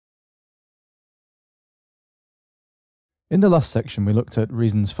In the last section, we looked at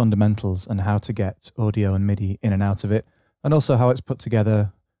Reason's fundamentals and how to get audio and MIDI in and out of it, and also how it's put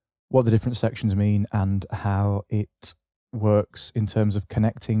together, what the different sections mean, and how it works in terms of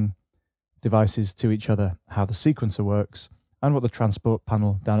connecting devices to each other, how the sequencer works, and what the transport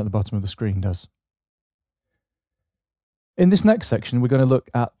panel down at the bottom of the screen does. In this next section, we're going to look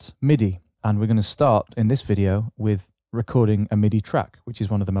at MIDI, and we're going to start in this video with recording a MIDI track, which is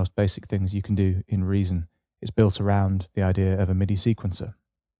one of the most basic things you can do in Reason. It's built around the idea of a MIDI sequencer.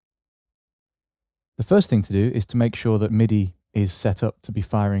 The first thing to do is to make sure that MIDI is set up to be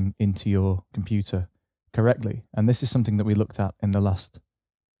firing into your computer correctly, and this is something that we looked at in the last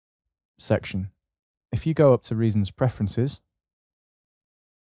section. If you go up to Reason's Preferences,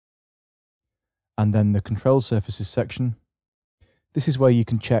 and then the Control Surfaces section, this is where you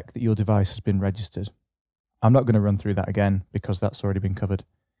can check that your device has been registered. I'm not going to run through that again because that's already been covered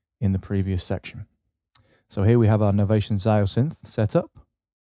in the previous section. So here we have our Novation Zyosynth set up.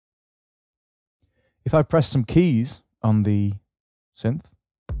 If I press some keys on the synth,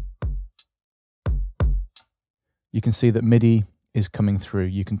 you can see that MIDI is coming through.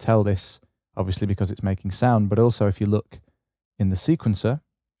 You can tell this obviously because it's making sound, but also if you look in the sequencer,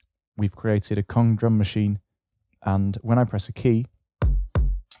 we've created a Kong drum machine, and when I press a key,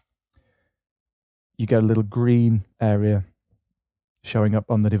 you get a little green area showing up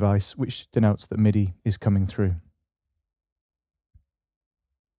on the device, which denotes that MIDI is coming through.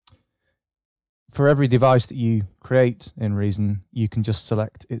 For every device that you create in Reason, you can just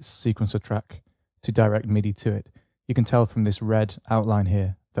select its sequencer track to direct MIDI to it. You can tell from this red outline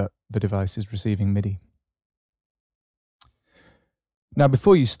here that the device is receiving MIDI. Now,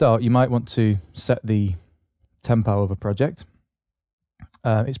 before you start, you might want to set the tempo of a project.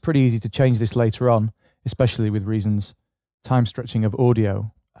 It's pretty easy to change this later on, especially with Reason's time stretching of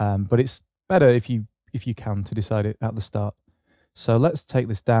audio, but it's better if you can to decide it at the start. So let's take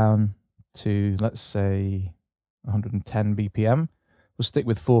this down to, let's say, 110 BPM. We'll stick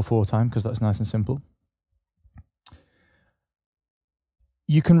with 4/4 time because that's nice and simple.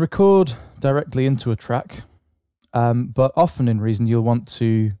 You can record directly into a track, but often in Reason you'll want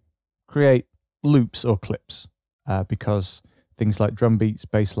to create loops or clips because things like drum beats,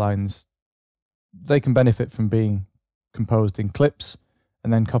 bass lines, they can benefit from being composed in clips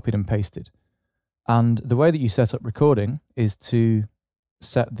and then copied and pasted. And the way that you set up recording is to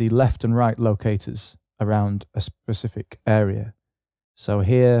set the left and right locators around a specific area. So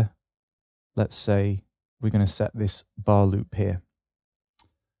here, let's say we're going to set this bar loop here.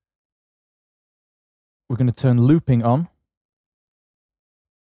 We're going to turn looping on,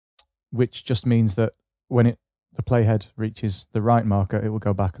 which just means that when the playhead reaches the right marker, it will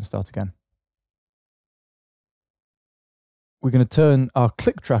go back and start again. We're going to turn our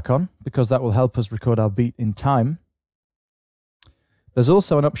click track on because that will help us record our beat in time. There's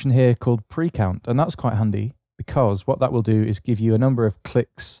also an option here called pre-count, and that's quite handy because what that will do is give you a number of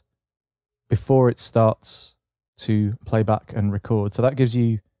clicks before it starts to play back and record. So that gives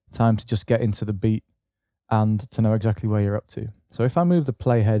you time to just get into the beat and to know exactly where you're up to. So if I move the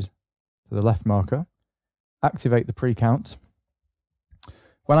playhead to the left marker, activate the pre-count,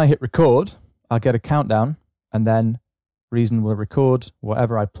 when I hit record, I'll get a countdown, and then Reason will record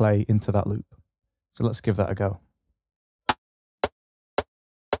whatever I play into that loop. So let's give that a go.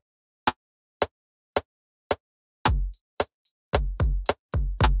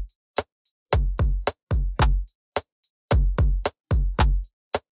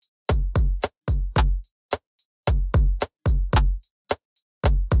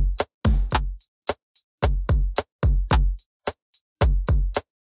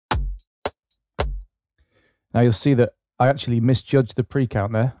 Now you'll see that I actually misjudged the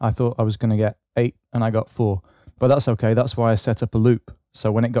pre-count there. I thought I was going to get 8 and I got 4, but that's okay. That's why I set up a loop.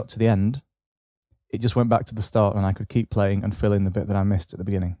 So when it got to the end, it just went back to the start and I could keep playing and fill in the bit that I missed at the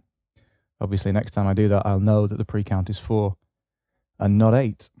beginning. Obviously, next time I do that, I'll know that the pre-count is 4 and not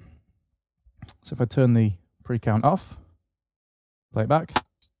 8. So if I turn the pre-count off, play it back.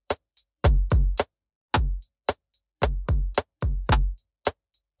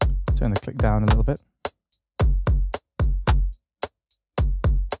 Turn the click down a little bit.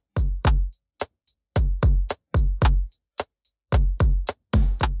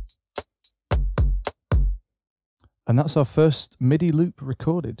 And that's our first MIDI loop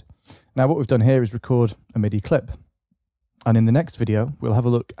recorded. Now what we've done here is record a MIDI clip. And in the next video, we'll have a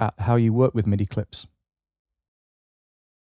look at how you work with MIDI clips